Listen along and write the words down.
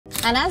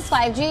And as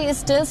 5G is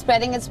still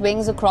spreading its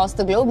wings across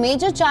the globe,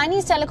 major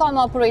Chinese telecom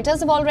operators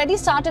have already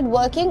started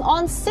working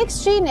on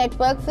 6G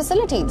network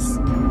facilities.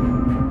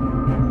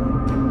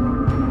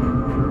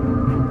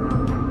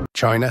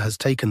 China has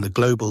taken the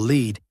global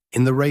lead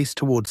in the race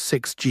towards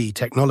 6G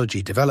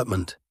technology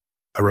development,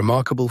 a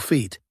remarkable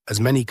feat as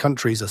many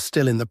countries are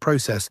still in the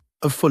process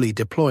of fully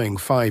deploying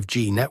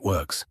 5G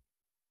networks.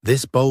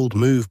 This bold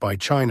move by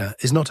China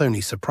is not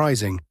only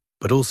surprising,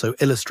 but also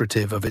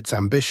illustrative of its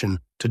ambition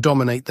to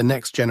dominate the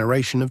next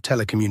generation of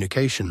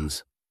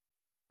telecommunications.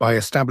 By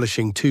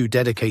establishing 2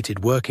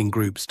 dedicated working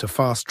groups to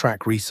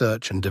fast-track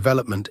research and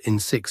development in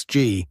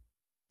 6G,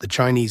 the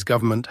Chinese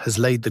government has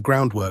laid the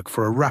groundwork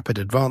for a rapid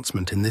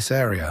advancement in this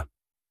area.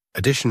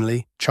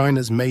 Additionally,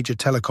 China's major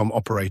telecom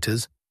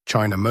operators,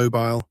 China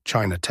Mobile,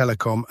 China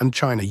Telecom, and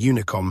China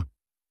Unicom,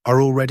 are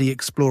already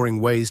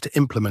exploring ways to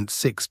implement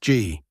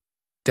 6G,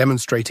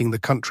 demonstrating the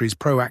country's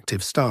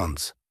proactive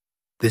stance.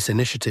 This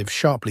initiative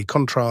sharply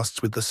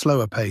contrasts with the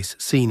slower pace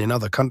seen in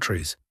other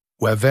countries,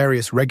 where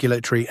various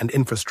regulatory and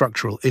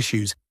infrastructural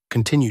issues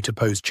continue to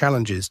pose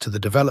challenges to the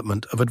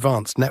development of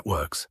advanced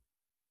networks.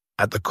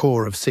 At the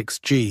core of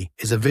 6G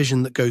is a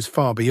vision that goes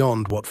far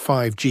beyond what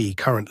 5G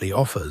currently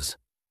offers.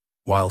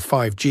 While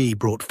 5G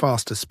brought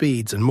faster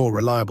speeds and more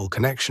reliable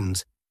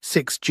connections,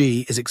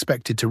 6G is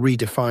expected to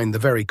redefine the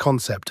very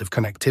concept of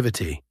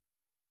connectivity.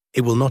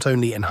 It will not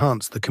only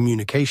enhance the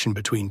communication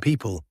between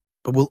people,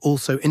 but will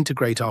also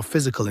integrate our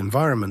physical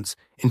environments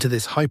into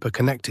this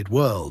hyper-connected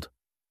world.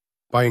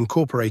 By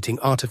incorporating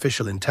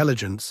artificial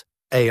intelligence,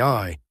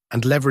 AI,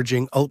 and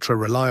leveraging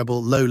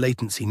ultra-reliable,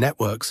 low-latency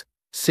networks,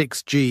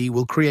 6G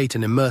will create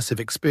an immersive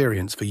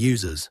experience for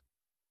users.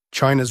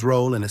 China's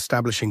role in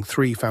establishing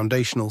 3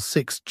 foundational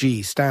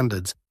 6G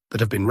standards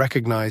that have been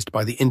recognized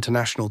by the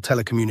International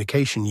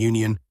Telecommunication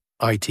Union,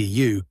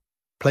 ITU,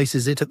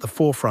 places it at the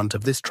forefront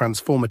of this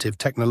transformative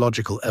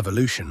technological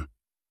evolution.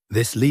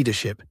 This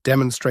leadership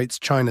demonstrates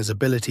China's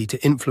ability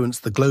to influence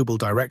the global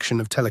direction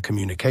of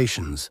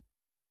telecommunications.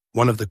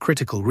 One of the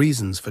critical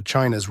reasons for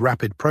China's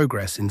rapid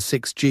progress in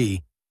 6G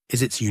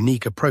is its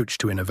unique approach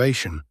to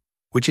innovation,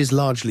 which is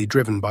largely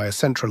driven by a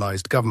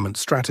centralized government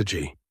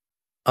strategy.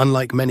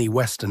 Unlike many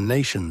Western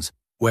nations,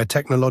 where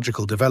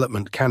technological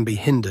development can be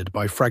hindered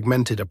by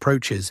fragmented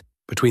approaches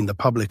between the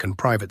public and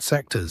private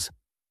sectors,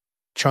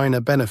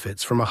 China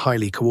benefits from a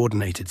highly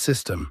coordinated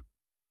system.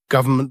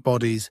 Government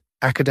bodies,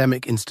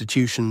 academic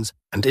institutions,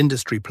 and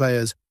industry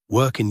players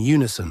work in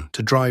unison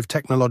to drive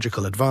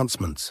technological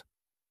advancements.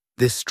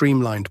 This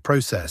streamlined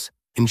process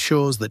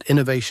ensures that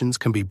innovations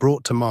can be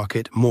brought to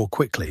market more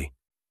quickly,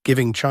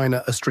 giving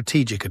China a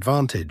strategic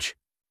advantage.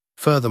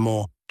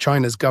 Furthermore,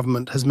 China's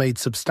government has made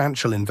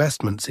substantial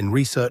investments in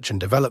research and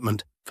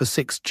development for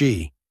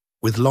 6G,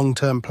 with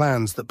long-term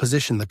plans that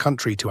position the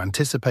country to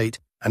anticipate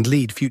and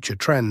lead future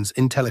trends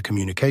in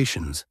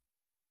telecommunications.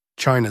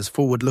 China's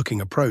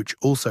forward-looking approach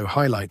also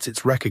highlights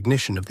its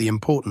recognition of the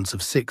importance of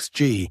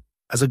 6G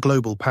as a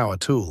global power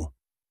tool.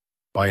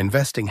 By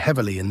investing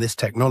heavily in this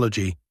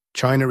technology,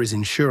 China is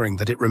ensuring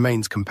that it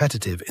remains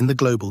competitive in the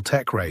global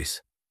tech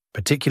race,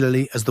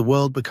 particularly as the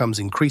world becomes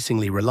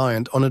increasingly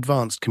reliant on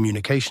advanced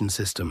communication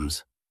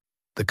systems.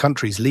 The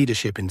country's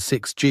leadership in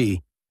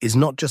 6G is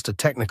not just a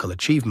technical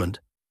achievement,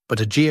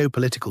 but a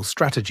geopolitical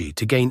strategy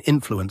to gain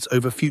influence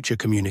over future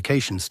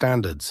communication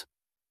standards.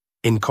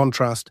 In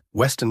contrast,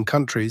 Western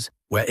countries,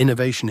 where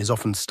innovation is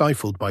often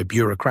stifled by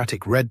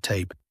bureaucratic red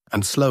tape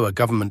and slower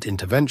government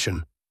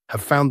intervention,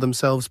 have found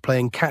themselves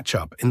playing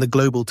catch-up in the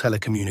global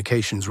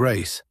telecommunications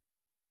race.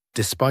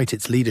 Despite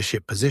its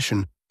leadership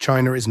position,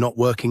 China is not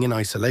working in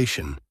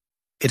isolation.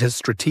 It has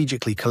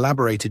strategically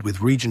collaborated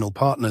with regional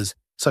partners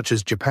such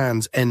as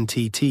Japan's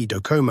NTT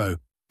Docomo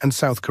and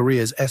South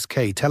Korea's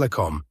SK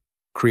Telecom,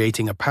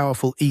 creating a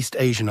powerful East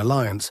Asian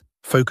alliance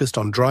focused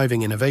on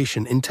driving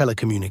innovation in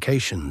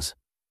telecommunications.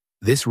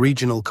 This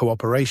regional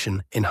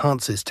cooperation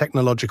enhances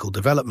technological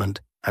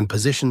development and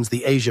positions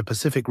the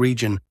Asia-Pacific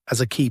region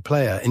as a key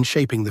player in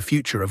shaping the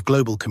future of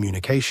global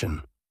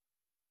communication.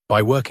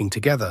 By working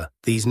together,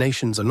 these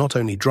nations are not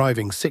only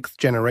driving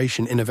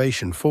 6th-generation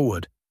innovation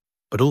forward,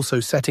 but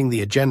also setting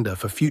the agenda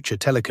for future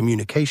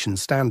telecommunication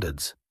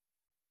standards.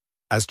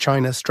 As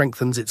China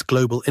strengthens its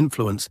global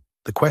influence,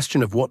 the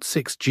question of what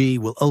 6G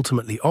will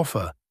ultimately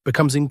offer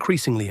becomes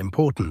increasingly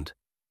important.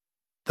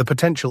 The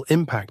potential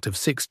impact of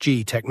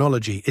 6G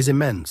technology is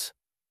immense.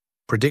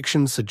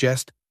 Predictions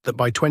suggest that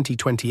by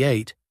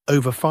 2028,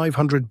 over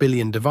 500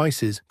 billion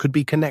devices could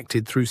be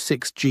connected through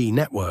 6G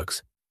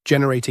networks,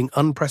 generating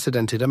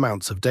unprecedented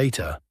amounts of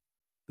data.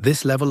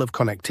 This level of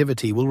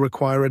connectivity will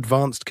require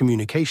advanced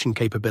communication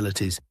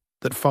capabilities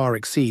that far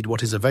exceed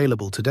what is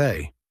available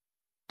today.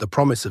 The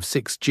promise of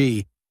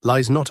 6G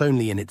lies not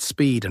only in its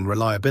speed and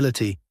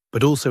reliability,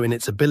 but also in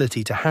its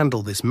ability to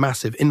handle this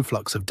massive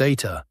influx of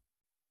data,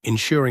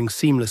 ensuring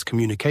seamless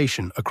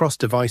communication across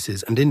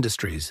devices and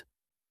industries.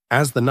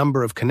 As the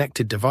number of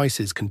connected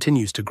devices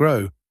continues to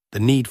grow, the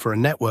need for a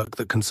network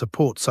that can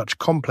support such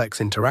complex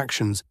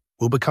interactions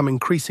will become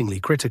increasingly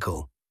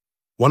critical.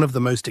 One of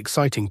the most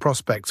exciting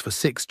prospects for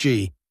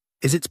 6G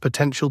is its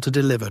potential to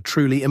deliver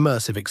truly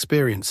immersive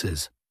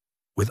experiences.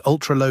 With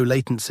ultra-low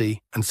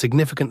latency and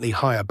significantly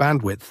higher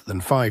bandwidth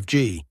than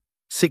 5G,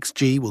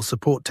 6G will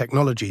support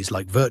technologies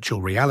like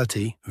virtual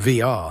reality,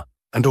 VR,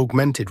 and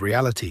augmented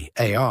reality,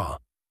 AR,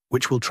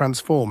 which will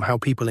transform how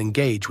people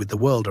engage with the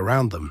world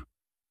around them.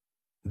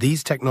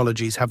 These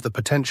technologies have the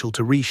potential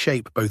to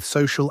reshape both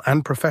social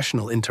and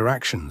professional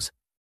interactions,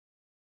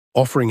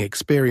 offering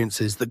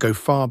experiences that go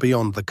far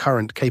beyond the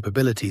current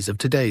capabilities of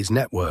today's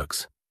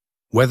networks.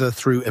 Whether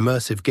through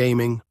immersive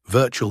gaming,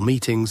 virtual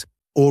meetings,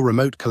 or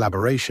remote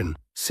collaboration,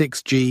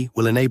 6G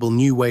will enable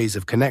new ways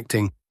of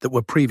connecting that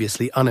were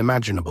previously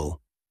unimaginable.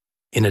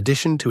 In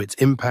addition to its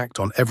impact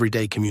on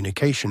everyday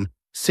communication,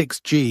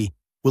 6G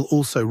will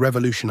also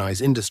revolutionize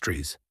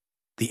industries.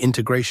 The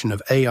integration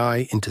of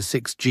AI into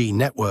 6G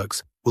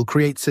networks will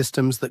create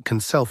systems that can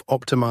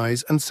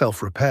self-optimize and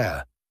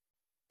self-repair,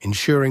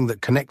 ensuring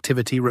that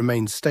connectivity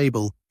remains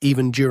stable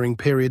even during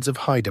periods of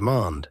high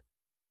demand.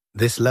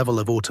 This level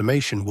of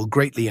automation will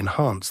greatly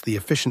enhance the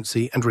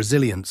efficiency and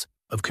resilience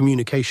of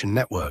communication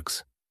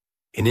networks.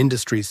 In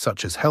industries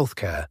such as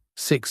healthcare,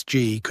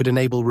 6G could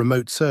enable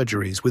remote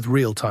surgeries with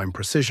real-time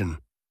precision,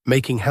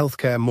 making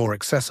healthcare more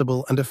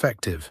accessible and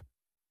effective.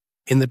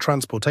 In the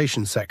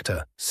transportation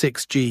sector,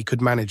 6G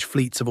could manage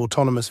fleets of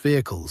autonomous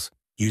vehicles,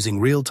 using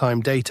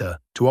real-time data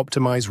to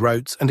optimize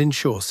routes and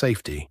ensure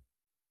safety.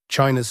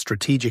 China's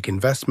strategic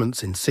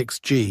investments in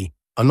 6G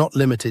are not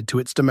limited to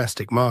its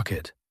domestic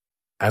market.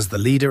 As the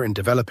leader in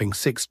developing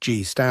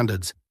 6G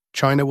standards,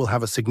 China will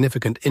have a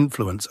significant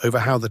influence over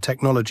how the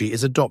technology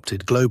is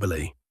adopted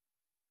globally.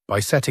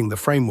 By setting the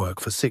framework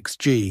for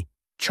 6G,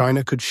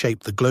 China could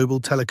shape the global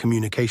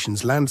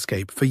telecommunications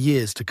landscape for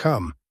years to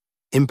come,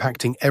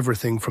 impacting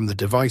everything from the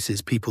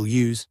devices people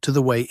use to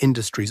the way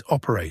industries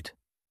operate.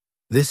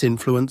 This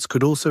influence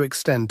could also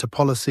extend to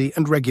policy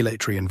and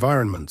regulatory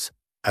environments,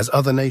 as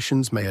other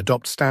nations may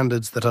adopt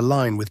standards that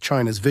align with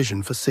China's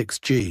vision for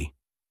 6G.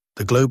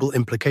 The global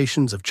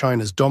implications of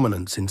China's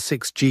dominance in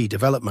 6G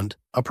development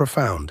are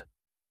profound.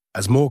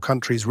 As more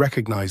countries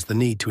recognize the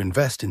need to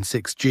invest in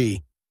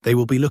 6G, they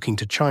will be looking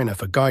to China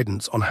for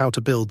guidance on how to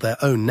build their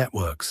own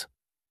networks.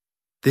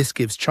 This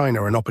gives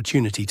China an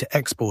opportunity to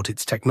export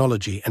its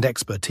technology and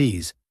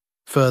expertise,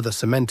 further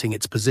cementing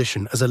its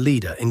position as a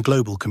leader in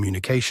global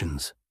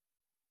communications.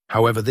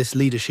 However, this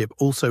leadership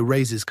also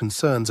raises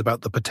concerns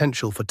about the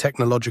potential for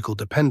technological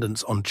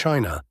dependence on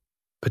China,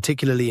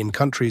 particularly in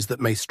countries that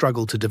may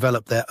struggle to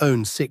develop their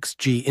own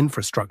 6G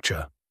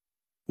infrastructure.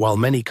 While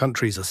many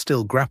countries are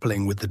still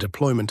grappling with the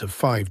deployment of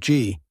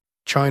 5G,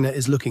 China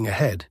is looking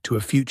ahead to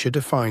a future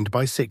defined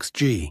by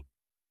 6G.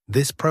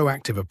 This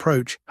proactive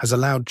approach has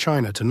allowed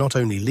China to not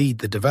only lead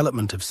the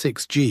development of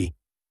 6G,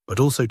 but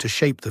also to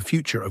shape the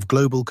future of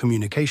global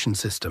communication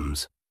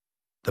systems.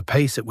 The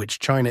pace at which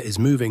China is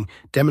moving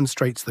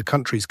demonstrates the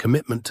country's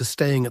commitment to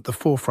staying at the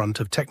forefront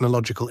of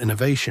technological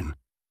innovation,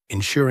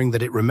 ensuring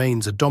that it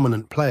remains a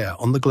dominant player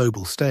on the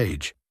global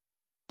stage.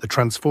 The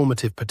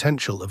transformative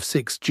potential of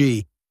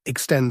 6G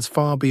extends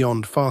far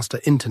beyond faster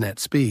internet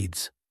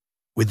speeds.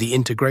 With the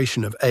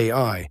integration of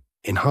AI,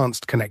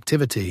 enhanced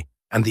connectivity,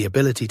 and the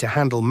ability to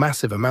handle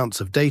massive amounts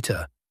of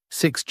data,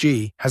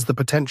 6G has the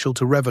potential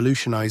to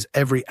revolutionize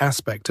every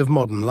aspect of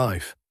modern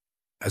life.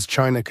 As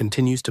China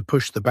continues to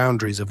push the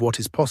boundaries of what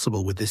is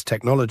possible with this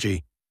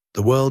technology,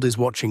 the world is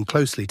watching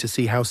closely to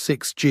see how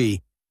 6G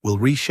will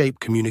reshape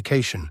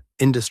communication,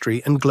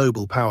 industry, and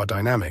global power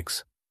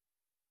dynamics.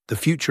 The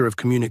future of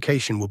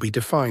communication will be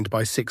defined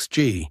by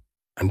 6G,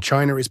 and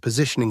China is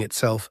positioning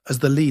itself as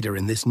the leader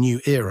in this new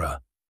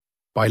era.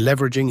 By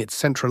leveraging its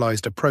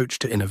centralized approach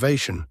to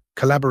innovation,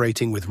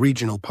 collaborating with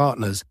regional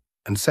partners,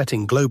 and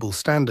setting global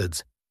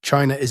standards,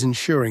 China is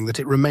ensuring that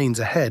it remains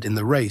ahead in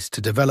the race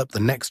to develop the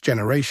next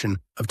generation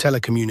of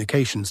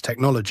telecommunications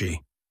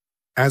technology.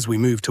 As we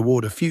move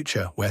toward a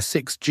future where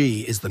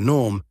 6G is the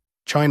norm,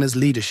 China's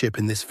leadership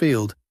in this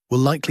field will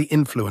likely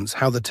influence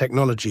how the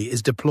technology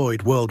is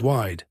deployed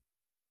worldwide.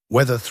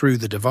 Whether through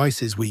the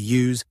devices we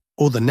use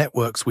or the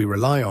networks we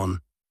rely on,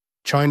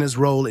 China's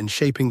role in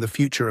shaping the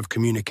future of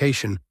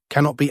communication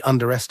cannot be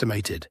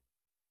underestimated.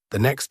 The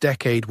next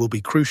decade will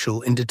be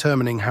crucial in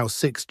determining how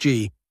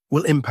 6G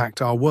will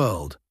impact our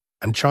world,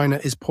 and China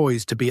is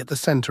poised to be at the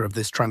center of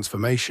this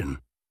transformation.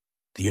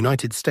 The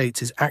United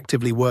States is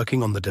actively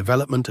working on the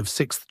development of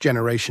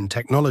sixth-generation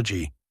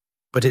technology,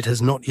 but it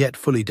has not yet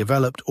fully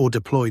developed or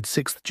deployed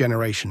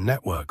sixth-generation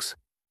networks.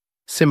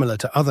 Similar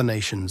to other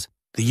nations,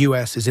 the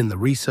US is in the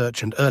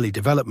research and early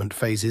development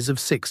phases of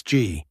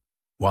 6G,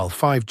 while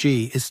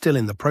 5G is still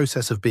in the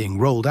process of being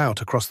rolled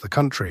out across the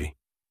country.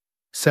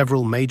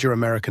 Several major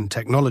American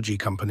technology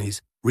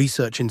companies,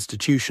 research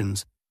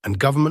institutions, and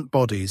government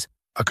bodies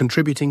are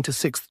contributing to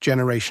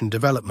sixth-generation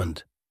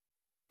development.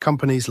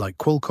 Companies like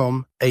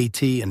Qualcomm,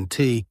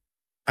 AT&T,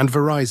 and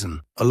Verizon,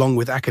 along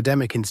with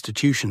academic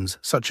institutions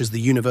such as the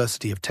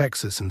University of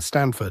Texas and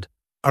Stanford,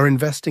 are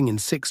investing in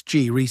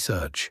 6G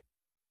research.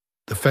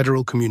 The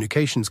Federal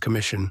Communications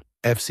Commission,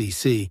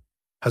 FCC,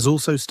 has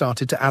also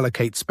started to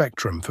allocate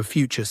spectrum for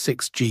future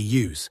 6G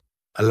use,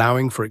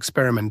 allowing for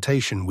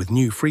experimentation with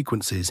new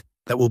frequencies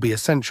that will be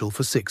essential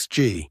for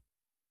 6G.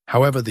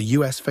 However, the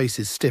US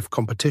faces stiff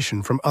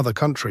competition from other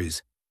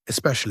countries,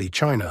 especially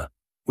China,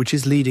 which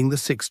is leading the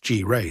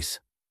 6G race.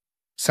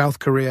 South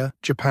Korea,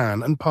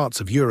 Japan, and parts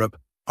of Europe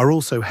are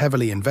also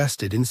heavily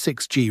invested in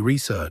 6G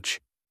research.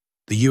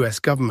 The US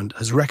government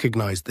has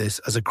recognized this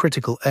as a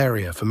critical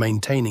area for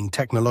maintaining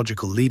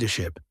technological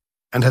leadership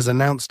and has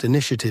announced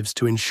initiatives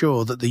to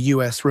ensure that the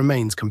US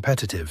remains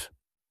competitive.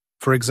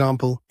 For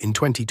example, in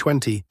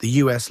 2020, the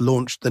US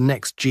launched the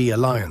Next G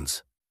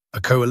Alliance, a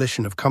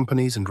coalition of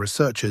companies and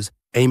researchers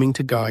aiming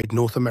to guide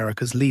North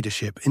America's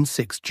leadership in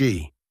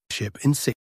 6G.